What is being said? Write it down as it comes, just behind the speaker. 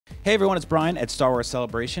Hey everyone, it's Brian at Star Wars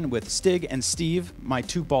Celebration with Stig and Steve, my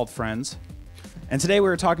two bald friends. And today we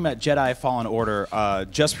were talking about Jedi Fallen Order,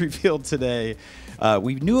 just revealed today.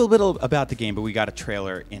 We knew a little about the game, but we got a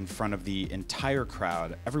trailer in front of the entire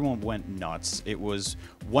crowd. Everyone went nuts. It was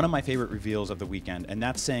one of my favorite reveals of the weekend, and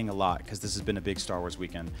that's saying a lot because this has been a big Star Wars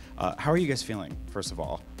weekend. How are you guys feeling, first of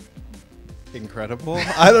all? Incredible.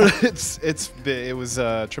 I don't know. It was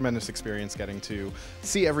a tremendous experience getting to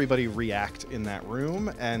see everybody react in that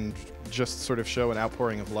room and just sort of show an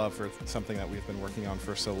outpouring of love for something that we've been working on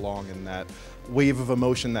for so long, and that wave of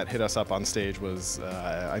emotion that hit us up on stage was,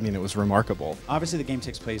 it was remarkable. Obviously, the game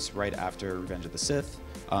takes place right after Revenge of the Sith.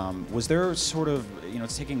 Was there sort of,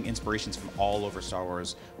 it's taking inspirations from all over Star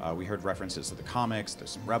Wars. We heard references to the comics, there's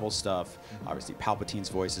some Rebel stuff, obviously Palpatine's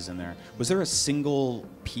voice is in there. Was there a single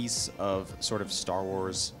piece of sort of Star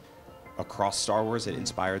Wars, across Star Wars, that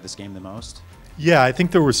inspired this game the most? Yeah, I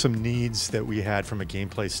think there were some needs that we had from a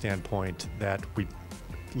gameplay standpoint that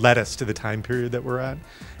led us to the time period that we're at.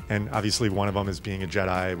 And obviously one of them is being a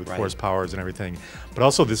Jedi with Force powers and everything, but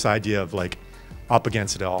also this idea of like up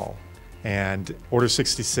against it all. And Order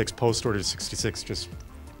 66, post-Order 66 just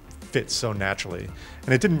fits so naturally.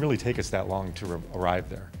 And it didn't really take us that long to arrive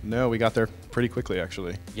there. No, we got there pretty quickly,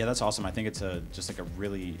 actually. Yeah, that's awesome. I think it's just like a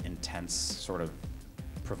really intense sort of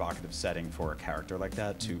provocative setting for a character like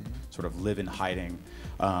that to sort of live in hiding.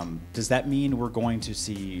 Does that mean we're going to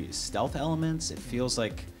see stealth elements? It feels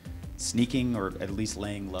like sneaking, or at least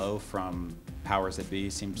laying low from powers that be,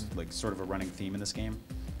 seems like sort of a running theme in this game.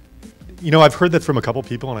 I've heard that from a couple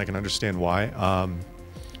people, and I can understand why.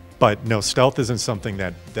 But no, stealth isn't something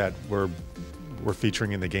that we're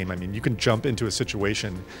featuring in the game. I mean, you can jump into a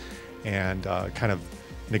situation and kind of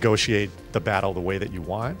negotiate the battle the way that you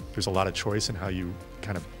want. There's a lot of choice in how you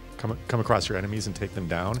kind of come across your enemies and take them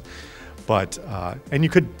down. But and you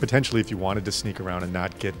could potentially, if you wanted to sneak around and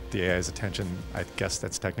not get the AI's attention, I guess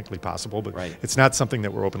that's technically possible. But it's not something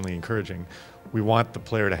that we're openly encouraging. We want the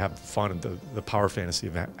player to have fun and the power fantasy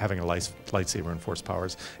of having a lightsaber and force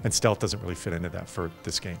powers, and stealth doesn't really fit into that for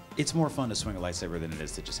this game. It's more fun to swing a lightsaber than it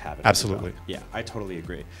is to just have it. Absolutely. Yeah, I totally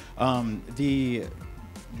agree. The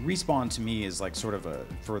Respawn to me is like sort of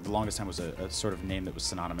for the longest time was a sort of name that was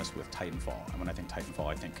synonymous with Titanfall. And when I think Titanfall,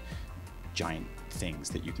 I think giant things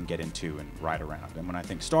that you can get into and ride around. And when I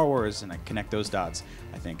think Star Wars and I connect those dots,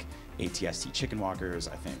 I think ATST chicken walkers,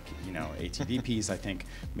 I think, ATVPs, I think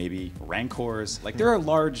maybe Rancors. Like, there are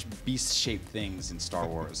large beast-shaped things in Star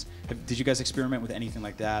Wars. Did you guys experiment with anything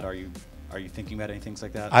like that? Are you thinking about any things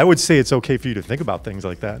like that? I would say it's okay for you to think about things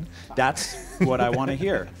like that. That's what I want to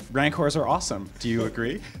hear. Rancors are awesome. Do you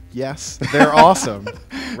agree? Yes, they're awesome.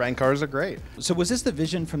 Rancors are great. So was this the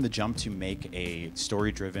vision from the jump to make a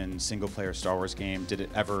story-driven, single-player Star Wars game? Did it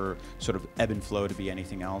ever sort of ebb and flow to be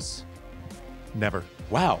anything else? Never.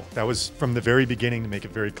 Wow. That was from the very beginning, to make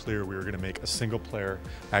it very clear we were going to make a single-player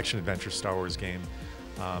action-adventure Star Wars game,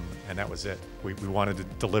 and that was it. We wanted to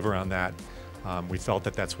deliver on that. We felt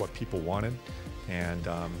that that's what people wanted, and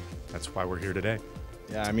that's why we're here today.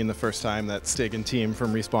 Yeah, I mean, the first time that Stig and team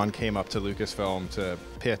from Respawn came up to Lucasfilm to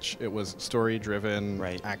pitch, it was story-driven,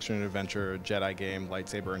 action and adventure, Jedi game,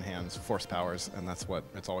 lightsaber in hands, force powers, and that's what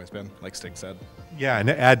it's always been, like Stig said. Yeah, and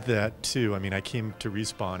to add that too, I mean, I came to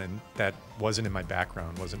Respawn, and that wasn't in my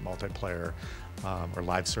background, wasn't multiplayer or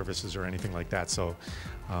live services or anything like that. So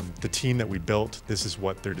the team that we built, this is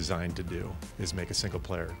what they're designed to do, is make a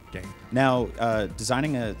single-player game. Now,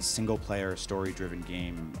 designing a single-player, story-driven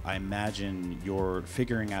game, I imagine you're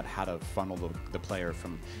figuring out how to funnel the player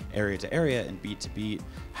from area to area and beat to beat.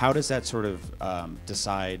 How does that sort of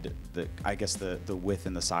decide the width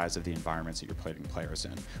and the size of the environments that you're putting players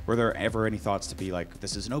in? Were there ever any thoughts to be like,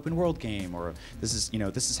 this is an open-world game, or this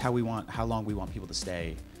is how long we want people to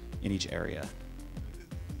stay in each area?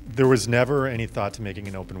 There was never any thought to making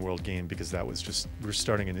an open world game, because that was just, we're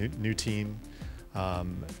starting a new team,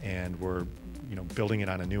 and we're building it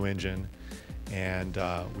on a new engine, and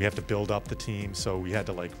we have to build up the team, so we had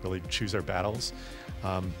to really choose our battles.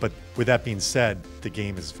 But with that being said, the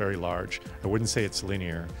game is very large. I wouldn't say it's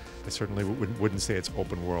linear. I certainly wouldn't say it's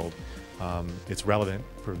open world. It's relevant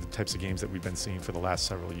for the types of games that we've been seeing for the last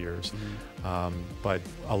several years. But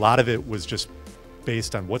a lot of it was just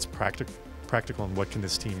based on what's practical and what can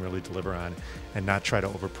this team really deliver on, and not try to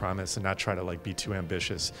overpromise and not try to be too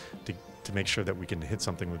ambitious to make sure that we can hit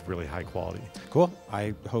something with really high quality. Cool.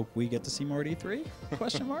 I hope we get to see more at E3?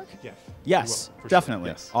 Question mark? Yeah. Yes, We will, for definitely.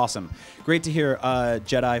 Yes. Awesome. Great to hear.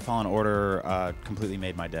 Jedi Fallen Order completely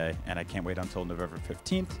made my day, and I can't wait until November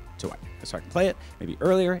 15th so I can play it, maybe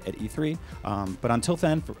earlier at E3. But until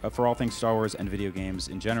then, for all things Star Wars and video games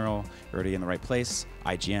in general, you're already in the right place,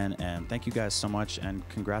 IGN, and thank you guys so much, and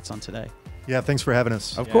congrats on today. Yeah, thanks for having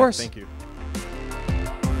us. Of course. Thank you.